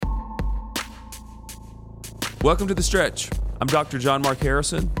Welcome to The Stretch. I'm Dr. John Mark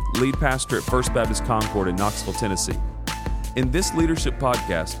Harrison, lead pastor at First Baptist Concord in Knoxville, Tennessee. In this leadership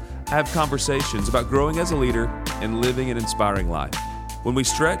podcast, I have conversations about growing as a leader and living an inspiring life. When we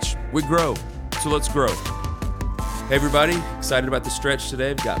stretch, we grow. So let's grow. Hey everybody, excited about The Stretch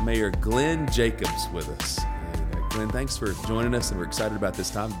today. We've got Mayor Glenn Jacobs with us. And Glenn, thanks for joining us, and we're excited about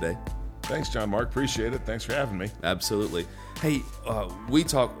this time today. Thanks, John Mark. Appreciate it. Thanks for having me. Absolutely. Hey, we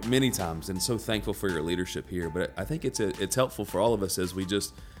talk many times, and so thankful for your leadership here. But I think it's helpful for all of us as we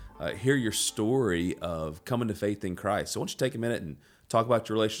just hear your story of coming to faith in Christ. So why don't you take a minute and talk about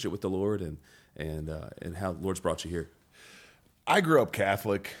your relationship with the Lord and how the Lord's brought you here. I grew up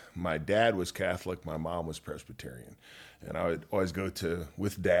Catholic. My dad was Catholic. My mom was Presbyterian, and I would always go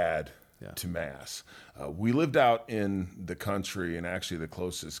with Dad to Mass. We lived out in the country, and actually the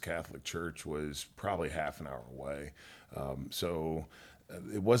closest Catholic church was probably half an hour away. So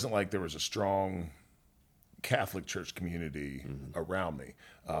it wasn't like there was a strong Catholic church community around me.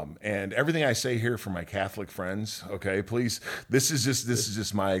 And everything I say here for my Catholic friends, okay, please, this is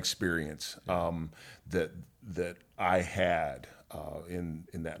just my experience that I had in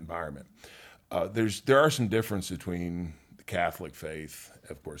that environment. There are some differences between the Catholic faith,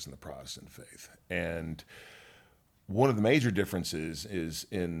 of course, and the Protestant faith. And one of the major differences is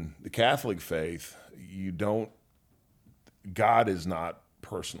in the Catholic faith, God is not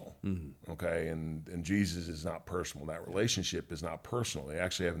personal, okay? And Jesus is not personal. That relationship is not personal. They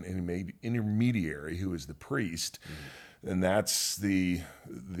actually have an intermediary who is the priest, and that's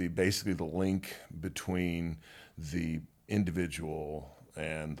basically the link between the individual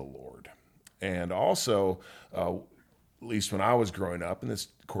and the Lord. And also, at least when I was growing up, and this,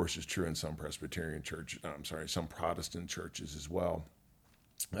 of course, is true in some some Protestant churches as well,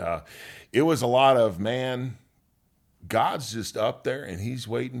 it was a lot of, man, God's just up there and he's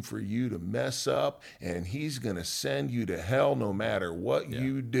waiting for you to mess up, and he's going to send you to hell no matter what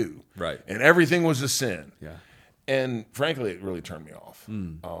you do. Right. And everything was a sin. Yeah. And frankly, it really turned me off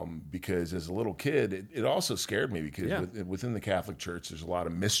because as a little kid, it also scared me because within the Catholic Church, there's a lot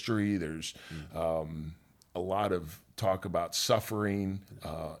of mystery. There's a lot of talk about suffering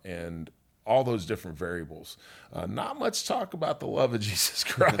and all those different variables. Not much talk about the love of Jesus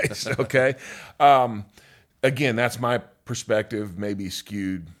Christ, okay? Again, that's my perspective, maybe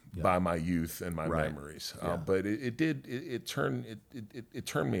skewed by my youth and my memories. But it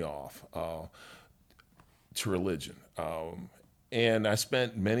turned me off to religion. And I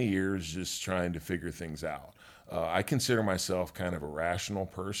spent many years just trying to figure things out. I consider myself kind of a rational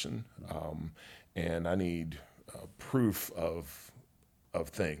person, and I need proof of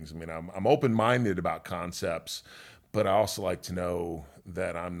things. I mean, I'm open-minded about concepts, but I also like to know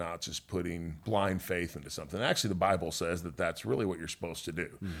that I'm not just putting blind faith into something. Actually, the Bible says that that's really what you're supposed to do.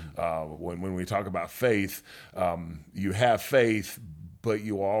 When we talk about faith, you have faith, but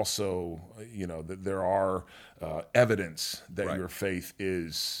you also, that there are evidence that your faith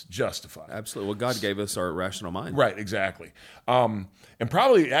is justified. Absolutely. Well, God gave us our rational mind. Right, exactly. And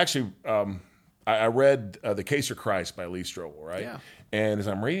probably, actually, I read The Case of Christ by Lee Strobel, right? Yeah. And as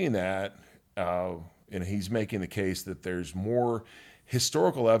I'm reading that, and he's making the case that there's more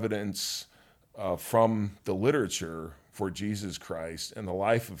historical evidence from the literature for Jesus Christ and the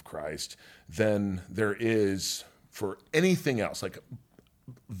life of Christ than there is for anything else, like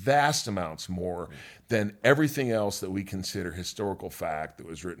vast amounts more than everything else that we consider historical fact that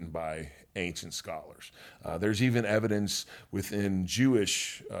was written by ancient scholars. There's even evidence within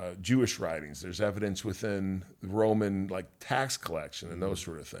Jewish writings. There's evidence within Roman tax collection and those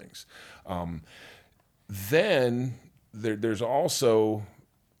sort of things. Then there's also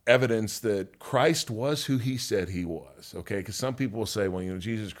evidence that Christ was who he said he was, okay? Because some people will say, well,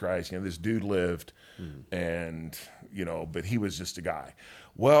 Jesus Christ, this dude lived and, but he was just a guy.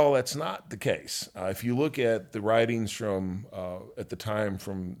 Well, that's not the case. If you look at the writings from, at the time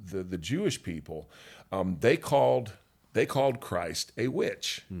from the Jewish people, they called Christ a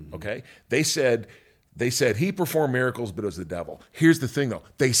witch, okay? They said he performed miracles, but it was the devil. Here's the thing, though.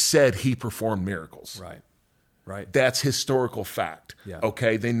 They said he performed miracles. Right. That's historical fact. Yeah.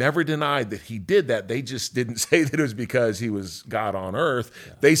 Okay. They never denied that he did that. They just didn't say that it was because he was God on earth.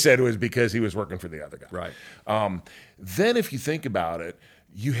 Yeah. They said it was because he was working for the other guy. Right. Then if you think about it,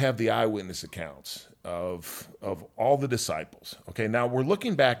 you have the eyewitness accounts of all the disciples. Okay. Now we're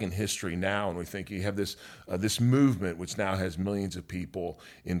looking back in history now, and we think you have this movement which now has millions of people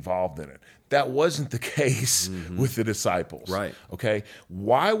involved in it. That wasn't the case with the disciples. Right. Okay.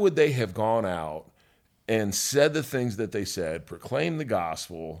 Why would they have gone out and said the things that they said, proclaimed the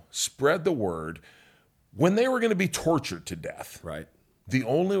gospel, spread the word, when they were going to be tortured to death? Right. The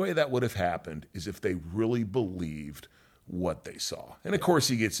only way that would have happened is if they really believed what they saw. And of course,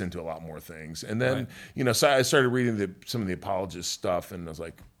 he gets into a lot more things. And then, so I started reading some of the apologist stuff, and I was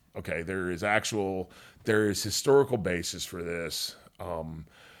like, okay, there is historical basis for this, and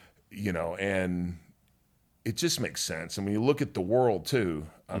it just makes sense. And when you look at the world too,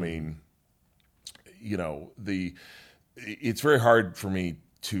 I mean, it's very hard for me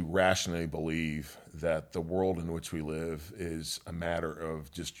to rationally believe that the world in which we live is a matter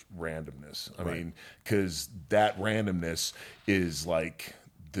of just randomness. I mean, because that randomness is like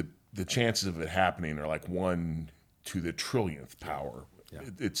the chances of it happening are like 1 to the trillionth power. Yeah.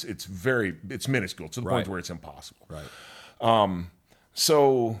 It's minuscule to the point where it's impossible. Right.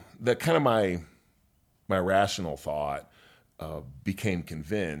 So that kind of my rational thought became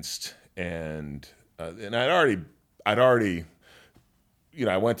convinced, and I'd already, I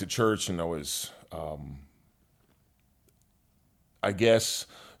went to church, and I was, I guess,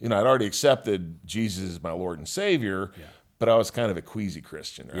 I'd already accepted Jesus as my Lord and Savior, but I was kind of a queasy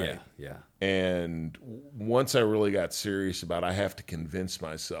Christian, right? Yeah. And once I really got serious about, I have to convince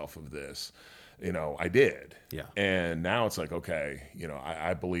myself of this, I did. Yeah. And now it's like, okay,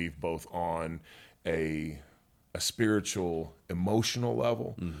 I believe both on a spiritual, emotional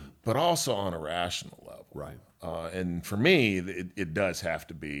level, but also on a rational level. Right. And for me, it does have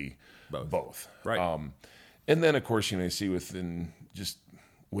to be both. Right. And then, of course, you see within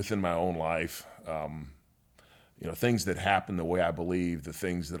my own life, things that happen the way I believe, the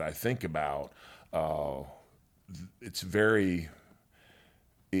things that I think about, it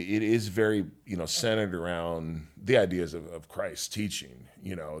is very, centered around the ideas of Christ's teaching,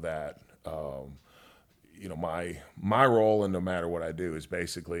 that, my role, and no matter what I do, is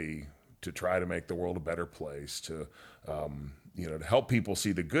basically to try to make the world a better place, to to help people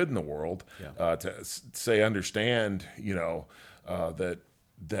see the good in the world, to understand,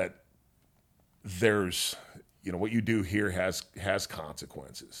 that there's, what you do here has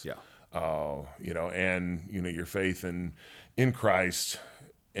consequences. Yeah. And your faith in Christ.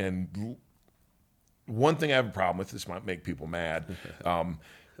 And one thing I have a problem with, this might make people mad,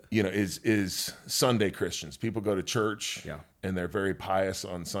 is Sunday Christians. People go to church, and they're very pious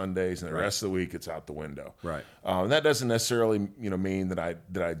on Sundays, and the rest of the week it's out the window. Right. And that doesn't necessarily, mean that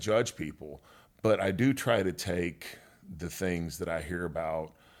I judge people, but I do try to take the things that I hear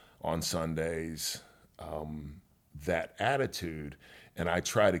about on Sundays, that attitude, and I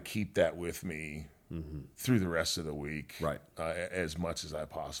try to keep that with me through the rest of the week, as much as I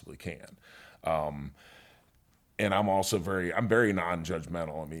possibly can. And I'm also very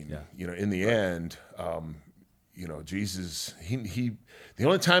non-judgmental. I mean, in the end, Jesus, he the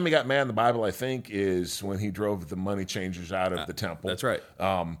only time he got mad in the Bible, I think, is when he drove the money changers out of the temple. That's right.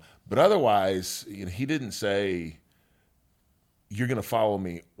 But otherwise, he didn't say, "You're going to follow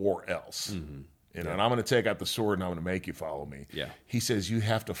me or else." And I'm going to take out the sword and I'm going to make you follow me. Yeah. He says, you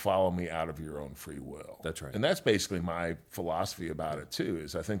have to follow me out of your own free will. That's right. And that's basically my philosophy about it too,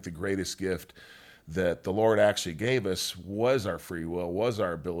 is I think the greatest gift that the Lord actually gave us was our free will, was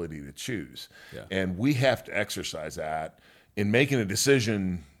our ability to choose. Yeah. And we have to exercise that in making a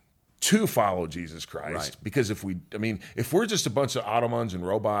decision to follow Jesus Christ. Right. Because if we're just a bunch of automatons and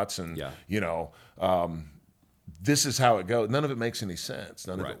robots and, this is how it goes. None of it makes any sense.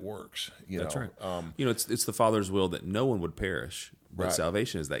 None of it works. That's right. It's the Father's will that no one would perish. But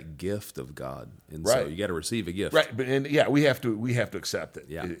salvation is that gift of God, and so you got to receive a gift. Right, but we have to accept it.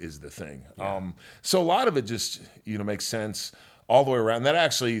 Yeah. Is the thing. Yeah. So a lot of it just makes sense all the way around. That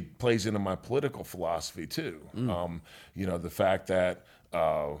actually plays into my political philosophy too. The fact that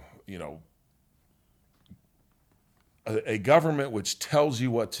a government which tells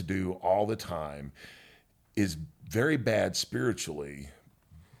you what to do all the time is very bad spiritually,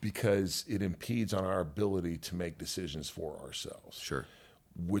 because it impedes on our ability to make decisions for ourselves. Sure.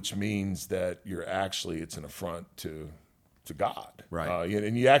 Which means that it's an affront to God. Right.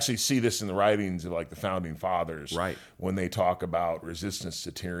 And you actually see this in the writings of like the founding fathers. Right. When they talk about resistance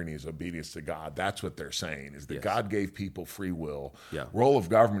to tyranny is obedience to God, that's what they're saying, is that God gave people free will. Yeah. Role of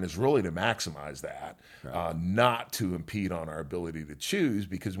government is really to maximize that, not to impede on our ability to choose,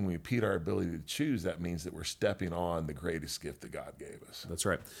 because when we impede our ability to choose, that means that we're stepping on the greatest gift that God gave us. That's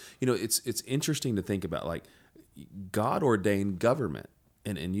right. It's interesting to think about, like, God ordained government,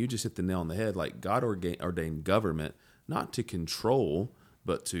 and you just hit the nail on the head. Like, God ordained government not to control,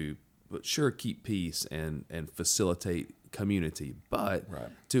 but keep peace and facilitate community, but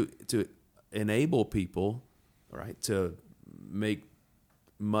to enable people, to make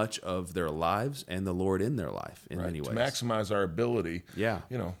much of their lives and the Lord in their life in many ways. To maximize our ability,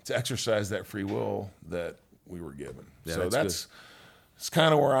 to exercise that free will that we were given. Yeah, it's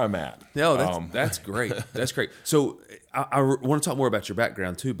kind of where I'm at. No, that's great. That's great. So I want to talk more about your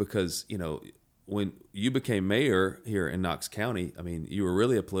background too, because, you know, when you became mayor here in Knox County, I mean, you were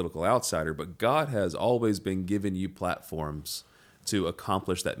really a political outsider, but God has always been giving you platforms to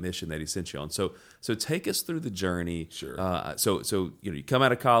accomplish that mission that He sent you on. So take us through the journey. Sure. So you know, you come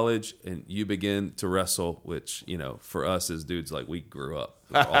out of college and you begin to wrestle, which, you know, for us as dudes, like, we grew up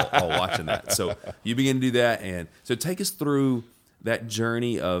all watching that. So you begin to do that, and so take us through that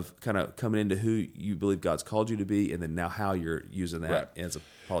journey of kind of coming into who you believe God's called you to be, and then now how you're using that as a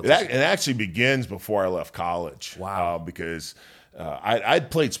politician. It actually begins before I left college. Wow. Because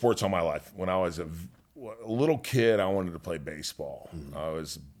I'd played sports all my life. When I was a little kid, I wanted to play baseball. I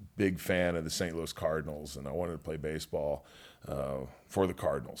was a big fan of the St. Louis Cardinals, and I wanted to play baseball for the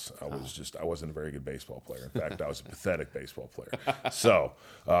Cardinals. I wasn't a very good baseball player. In fact, I was a pathetic baseball player. So,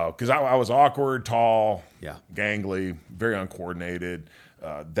 because I was awkward, tall, gangly, very uncoordinated.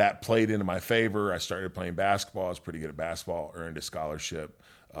 That played into my favor. I started playing basketball. I was pretty good at basketball, earned a scholarship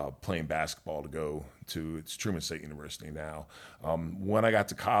playing basketball to go to it's Truman State University now. When I got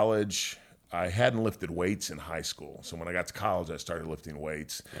to college, I hadn't lifted weights in high school. So when I got to college, I started lifting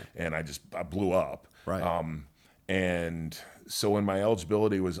weights, and I blew up. Right. And so when my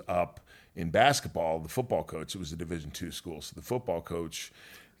eligibility was up in basketball, the football coach, it was a Division II school, so the football coach,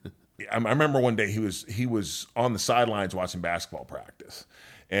 I remember one day he was on the sidelines watching basketball practice.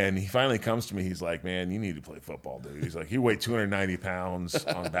 And he finally comes to me. He's like, "Man, you need to play football, dude." He's like, "You weigh 290 pounds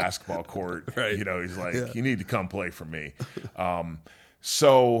on the basketball court. Right. You know." He's like, "You need to come play for me."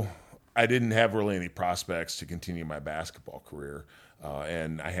 So I didn't have really any prospects to continue my basketball career,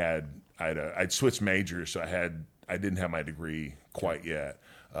 and I'd switched majors, so I didn't have my degree quite yet.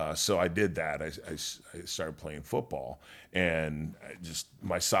 So I did that. I started playing football, and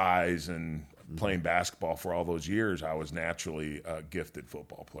my size and playing basketball for all those years, I was naturally a gifted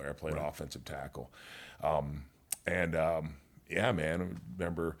football player. I played offensive tackle. Man, I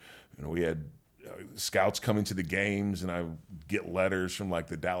remember, you know, we had scouts coming to the games, and I get letters from like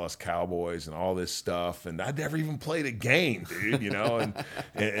the Dallas Cowboys and all this stuff, and I'd never even played a game, dude, you know,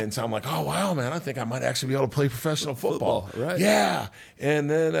 and so I'm like, oh wow, man, I think I might actually be able to play professional football. Right? Yeah. And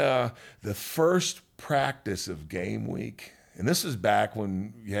then the first practice of game week, and this is back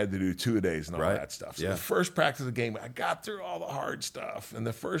when you had to do 2-a-days and all that stuff. So the first practice of game week, I got through all the hard stuff, and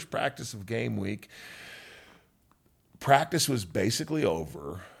the first practice of game week, practice was basically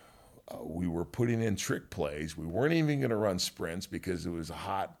over. We were putting in trick plays. We weren't even going to run sprints because it was a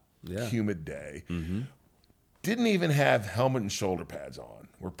hot, humid day. Mm-hmm. Didn't even have helmet and shoulder pads on.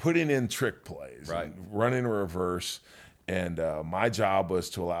 We're putting in trick plays, and running a reverse. And my job was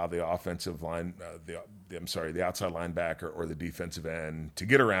to allow the offensive line, the outside linebacker or the defensive end to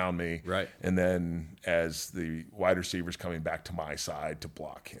get around me. Right. And then as the wide receiver's coming back to my side to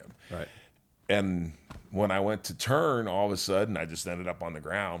block him. Right. And when I went to turn, all of a sudden I just ended up on the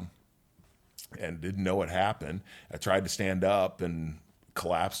ground and didn't know what happened. I tried to stand up and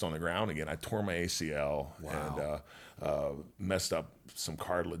collapsed on the ground again. I tore my ACL and messed up some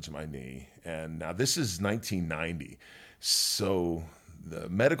cartilage in my knee. And now this is 1990, so the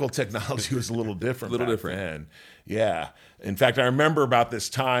medical technology was a little different. Then. Yeah. In fact, I remember about this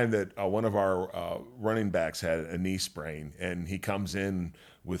time that one of our running backs had a knee sprain, and he comes in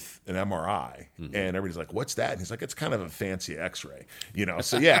with an MRI, and everybody's like, "What's that?" And he's like, "It's kind of a fancy X-ray, you know."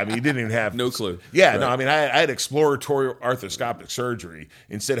 So yeah, I mean, he didn't even have no clue. Yeah, no, I mean, I had exploratory arthroscopic surgery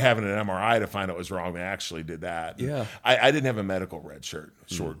instead of having an MRI to find out what was wrong. I actually did that. Yeah, I didn't have a medical red shirt.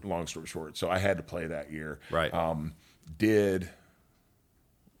 Long story short, so I had to play that year. Right.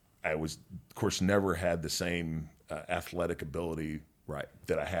 I was, of course, never had the same athletic ability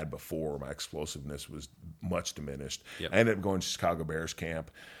that I had before. My explosiveness was much diminished. Yep. I ended up going to Chicago Bears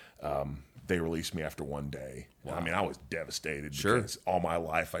camp. They released me after one day. Wow. I mean, I was devastated because all my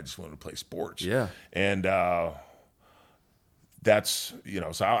life I just wanted to play sports. Yeah. And that's, you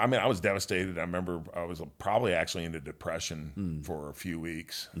know, so I mean, I was devastated. I remember I was probably actually into depression for a few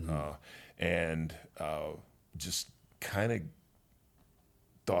weeks, and just kind of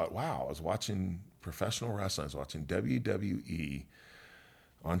thought, wow, I was watching professional wrestling. I was watching WWE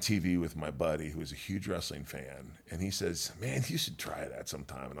on TV with my buddy who was a huge wrestling fan. And he says, "Man, you should try that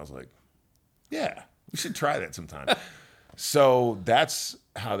sometime." And I was like, "Yeah, we should try that sometime." So that's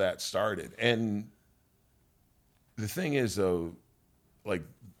how that started. And the thing is, though, like,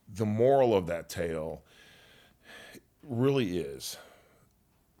 the moral of that tale really is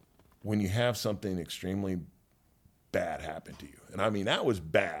when you have something extremely bad happen to you. And I mean, that was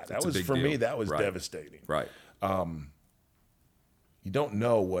bad. That was, for me, that was devastating. Right. You don't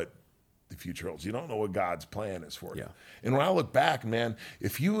know what the future holds. You don't know what God's plan is for you. Yeah. And when I look back, man,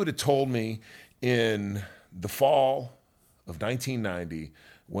 if you would have told me in the fall of 1990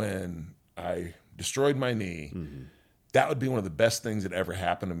 when I destroyed my knee, that would be one of the best things that ever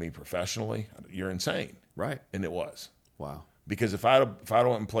happened to me professionally, you're insane. Right. And it was. Wow. Because if I'd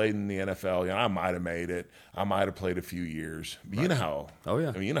went and played in the NFL, I might have made it. I might have played a few years. But you know how? Oh yeah.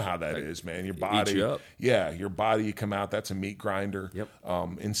 I mean, you know how that is, man. Your It body. eats you up. Yeah, your body. You come out. That's a meat grinder. Yep.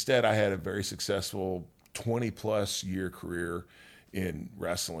 Instead, I had a very successful 20+ year career in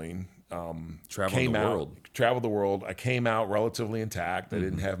wrestling. Traveled the world. Traveled the world. I came out relatively intact. I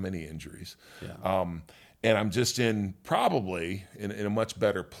didn't have many injuries. Yeah. And I'm just probably in a much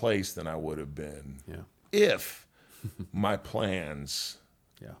better place than I would have been if my plans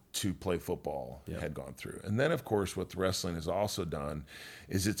to play football had gone through. And then, of course, what the wrestling has also done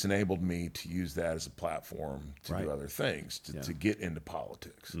is it's enabled me to use that as a platform to do other things, to get into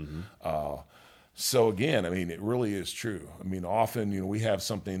politics. So again, I mean, it really is true. I mean, often, we have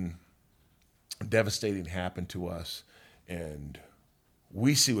something devastating happen to us, and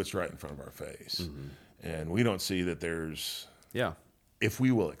we see what's right in front of our face. And we don't see that there's, if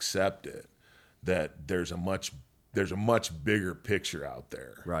we will accept it, that there's a much bigger picture out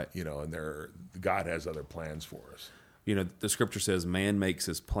there. Right. And God has other plans for us. The scripture says man makes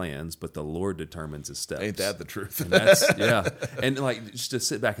his plans, but the Lord determines his steps. Ain't that the truth? And that's, and like, just to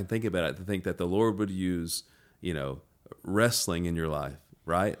sit back and think about it, to think that the Lord would use, wrestling in your life,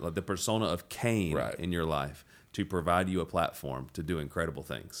 right? Like the persona of Cain in your life to provide you a platform to do incredible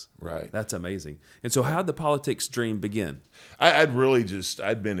things. Right. That's amazing. And so how'd the politics dream begin? I'd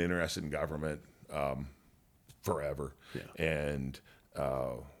been interested in government forever. Yeah. And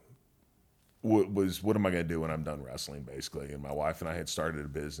what am I going to do when I'm done wrestling, basically? And my wife and I had started a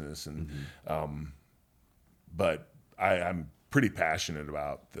business, and but I'm pretty passionate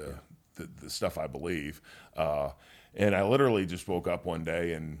about the stuff I believe. And I literally just woke up one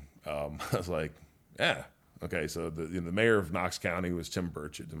day and I was like, okay, so the mayor of Knox County was Tim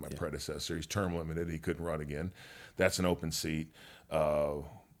Burchett, my predecessor. He's term limited. He couldn't run again. That's an open seat.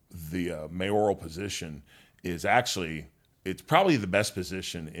 The mayoral position is actually, it's probably the best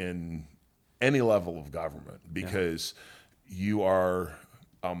position in any level of government because you are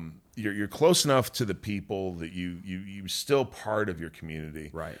you're close enough to the people that you still part of your community.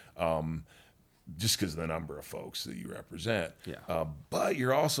 Right. Just because of the number of folks that you represent. Yeah. But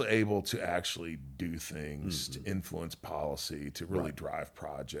you're also able to actually do things, to influence policy, to really drive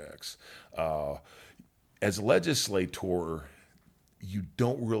projects. As a legislator, you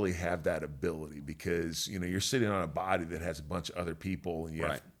don't really have that ability because, you're sitting on a body that has a bunch of other people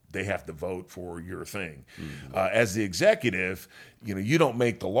and they have to vote for your thing. As the executive, you don't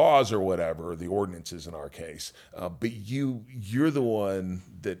make the laws or whatever, the ordinances in our case, but you're the one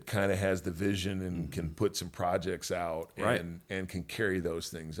that kind of has the vision and can put some projects out and can carry those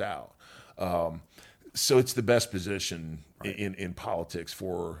things out. So it's the best position in politics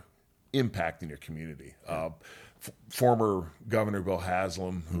for impacting your community. Former Governor Bill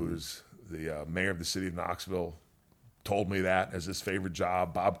Haslam, who is the mayor of the city of Knoxville, told me that as his favorite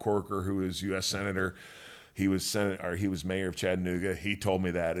job. Bob Corker, who is U.S. Senator, he was mayor of Chattanooga. He told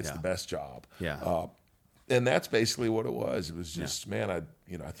me that it's the best job. Yeah. And that's basically what it was. It was just, man,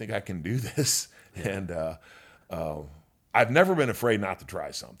 I think I can do this. Yeah. And I've never been afraid not to try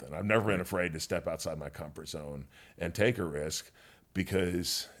something. I've never been afraid to step outside my comfort zone and take a risk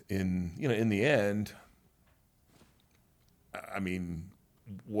because in the end, I mean,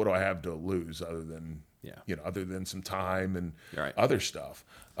 what do I have to lose other than other than some time and other stuff.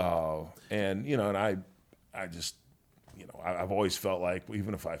 And I just, I've always felt like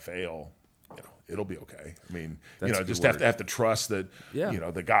even if I fail, it'll be okay. I mean, just have to trust that,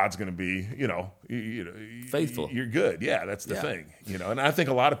 that God's going to be, faithful. You're good. Yeah, that's the thing. And I think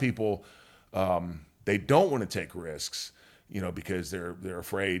a lot of people, they don't want to take risks, because they're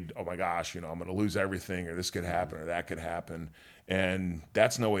afraid, oh my gosh, I'm going to lose everything, or this could happen, or that could happen. And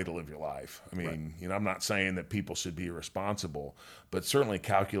that's no way to live your life. I mean, I'm not saying that people should be irresponsible, but certainly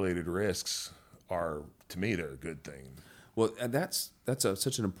calculated risks are, to me, they're a good thing. Well, and that's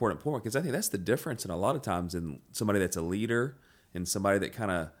such an important point because I think that's the difference in a lot of times in somebody that's a leader and somebody that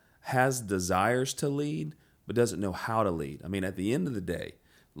kind of has desires to lead but doesn't know how to lead. I mean, at the end of the day,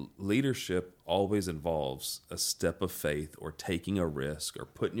 leadership always involves a step of faith or taking a risk or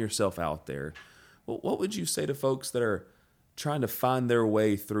putting yourself out there. Well, what would you say to folks that are trying to find their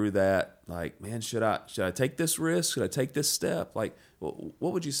way through that? Like, man, should I take this risk? Should I take this step? Like, what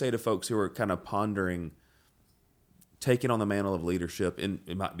would you say to folks who are kind of pondering taking on the mantle of leadership? And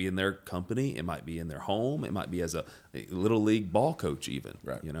it might be in their company, it might be in their home, it might be as a little league ball coach even,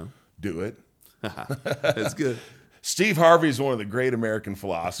 do it. That's good. Steve Harvey is one of the great American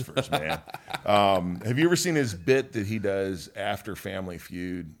philosophers, man. Have you ever seen his bit that he does after Family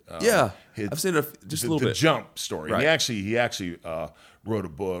Feud? I've seen it just a little bit. The jump story. Right. And he actually wrote a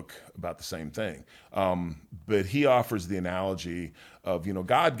book about the same thing. But he offers the analogy of,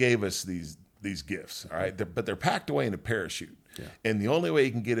 God gave us these gifts, all right, but they're packed away in a parachute. Yeah. And the only way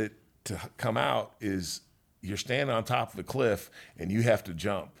you can get it to come out is you're standing on top of a cliff and you have to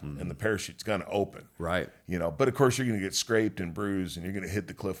jump and the parachute's going to open. Right. But of course you're going to get scraped and bruised and you're going to hit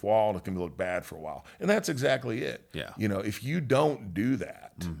the cliff wall and it's going to look bad for a while. And that's exactly it. Yeah. If you don't do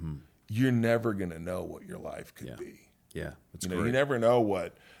that, you're never going to know what your life could be. Yeah. That's You great. you never know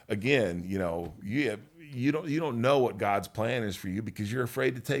what, again, you don't know what God's plan is for you because you're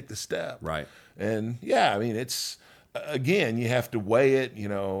afraid to take the step. Right. And it's, again, you have to weigh it,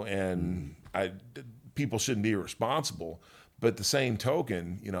 and people shouldn't be irresponsible. But at the same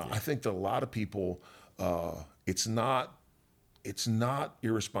token, I think that a lot of people, it's not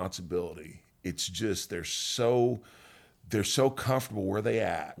irresponsibility. It's just they're so comfortable where they're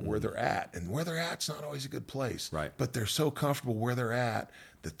at, and where they're at's not always a good place. Right. But they're so comfortable where they're at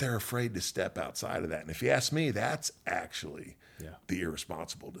that they're afraid to step outside of that. And if you ask me, that's actually the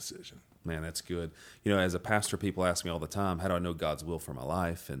irresponsible decision. Man, that's good. As a pastor, people ask me all the time, how do I know God's will for my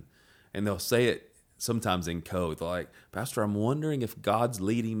life? And they'll say it sometimes in code. They're like, Pastor, I'm wondering if God's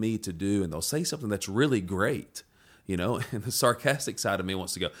leading me to do, and they'll say something that's really great. And the sarcastic side of me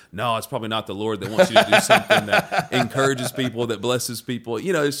wants to go, no, it's probably not the Lord that wants you to do something that encourages people, that blesses people.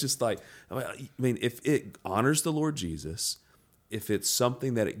 It's just like, if it honors the Lord Jesus, if it's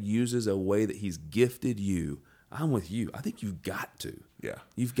something that it uses a way that he's gifted you, I'm with you. I think you've got to. Yeah.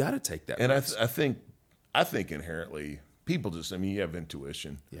 You've got to take that And risk. I think inherently people just, you have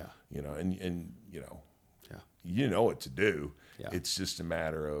intuition. Yeah. And Yeah. you know what to do. Yeah. It's just a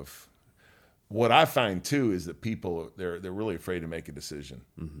matter of, what I find too is that people, they're really afraid to make a decision.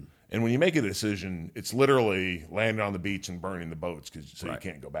 Mm-hmm. And when you make a decision, it's literally landing on the beach and burning the boats so you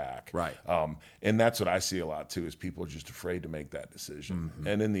can't go back. Right. And that's what I see a lot too, is people are just afraid to make that decision. Mm-hmm.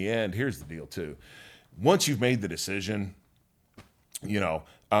 And in the end, here's the deal too. Once you've made the decision,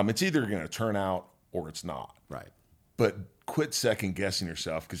 it's either going to turn out or it's not. Right. But quit second guessing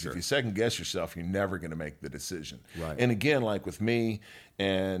yourself, because if you second guess yourself, you're never going to make the decision. Right. And again, like with me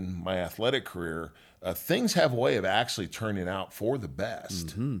and my athletic career, things have a way of actually turning out for the best.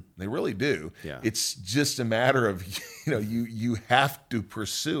 Mm-hmm. They really do. Yeah. It's just a matter of, you have to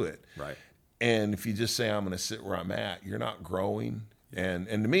pursue it. Right. And if you just say, I'm going to sit where I'm at, you're not growing. And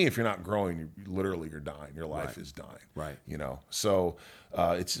to me, if you're not growing, you're dying. Your life is dying. Right. So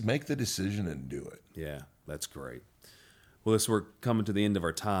it's make the decision and do it. Yeah, that's great. Well, we're coming to the end of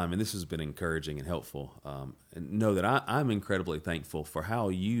our time, and this has been encouraging and helpful. And know that I'm incredibly thankful for how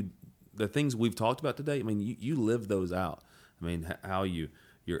the things we've talked about today. You live those out. How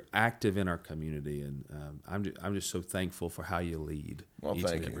you're active in our community, and I'm just so thankful for how you lead each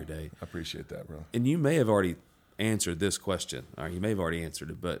and every day. I appreciate that, bro. And you may have already answered this question, or you may have already answered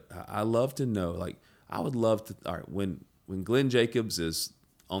it, but I love to know. I would love to. All right, when Glenn Jacobs is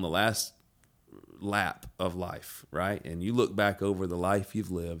on the last lap of life, right? And you look back over the life you've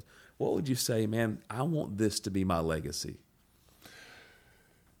lived, what would you say, man, I want this to be my legacy?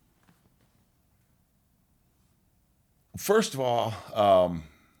 First of all,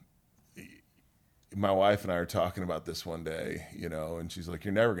 my wife and I are talking about this one day, and she's like,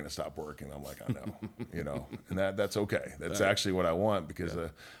 you're never going to stop working. I'm like, I know, and that's okay. That's actually what I want, because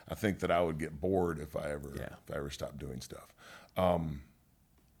I think that I would get bored if I ever stopped doing stuff.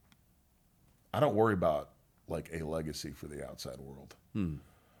 I don't worry about a legacy for the outside world.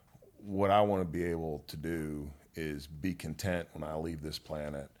 What I want to be able to do is be content when I leave this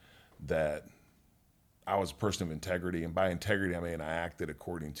planet that I was a person of integrity, and by integrity I mean I acted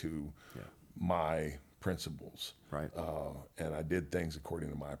according to my principles, right? And I did things according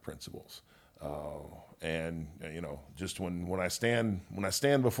to my principles. And just when I stand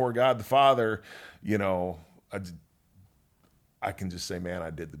before God the Father, I can just say, man, I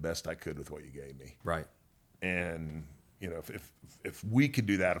did the best I could with what you gave me. Right. And, if we could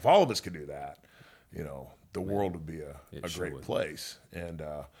do that, if all of us could do that, the world would be a great place. And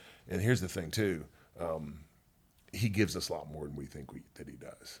here's the thing too. He gives us a lot more than we think that he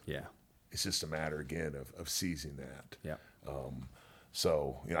does. Yeah. It's just a matter again of seizing that. Yeah.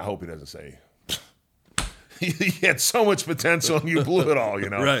 So, I hope he doesn't say, you had so much potential and you blew it all,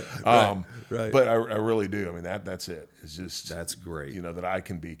 Right. Right. But I really do. That's it. It's just, that's great. That I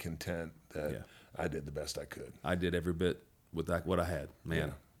can be content that I did the best I could. I did every bit with what I had, man.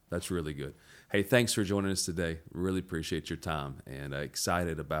 Yeah. That's really good. Hey, thanks for joining us today. Really appreciate your time, and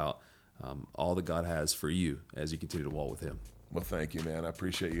excited about all that God has for you as you continue to walk with Him. Well, thank you, man. I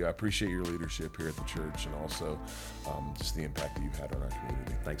appreciate you. I appreciate your leadership here at the church, and also just the impact that you've had on our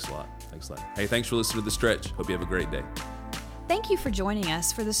community. Thanks a lot. Thanks a lot. Hey, thanks for listening to The Stretch. Hope you have a great day. Thank you for joining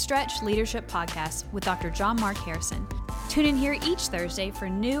us for the Stretch Leadership Podcast with Dr. John Mark Harrison. Tune in here each Thursday for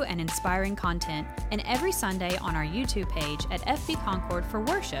new and inspiring content, and every Sunday on our YouTube page at FB Concord for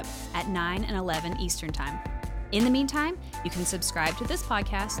worship at 9 and 11 Eastern Time. In the meantime, you can subscribe to this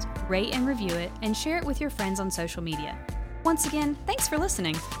podcast, rate and review it, and share it with your friends on social media. Once again, thanks for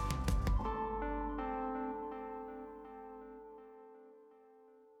listening.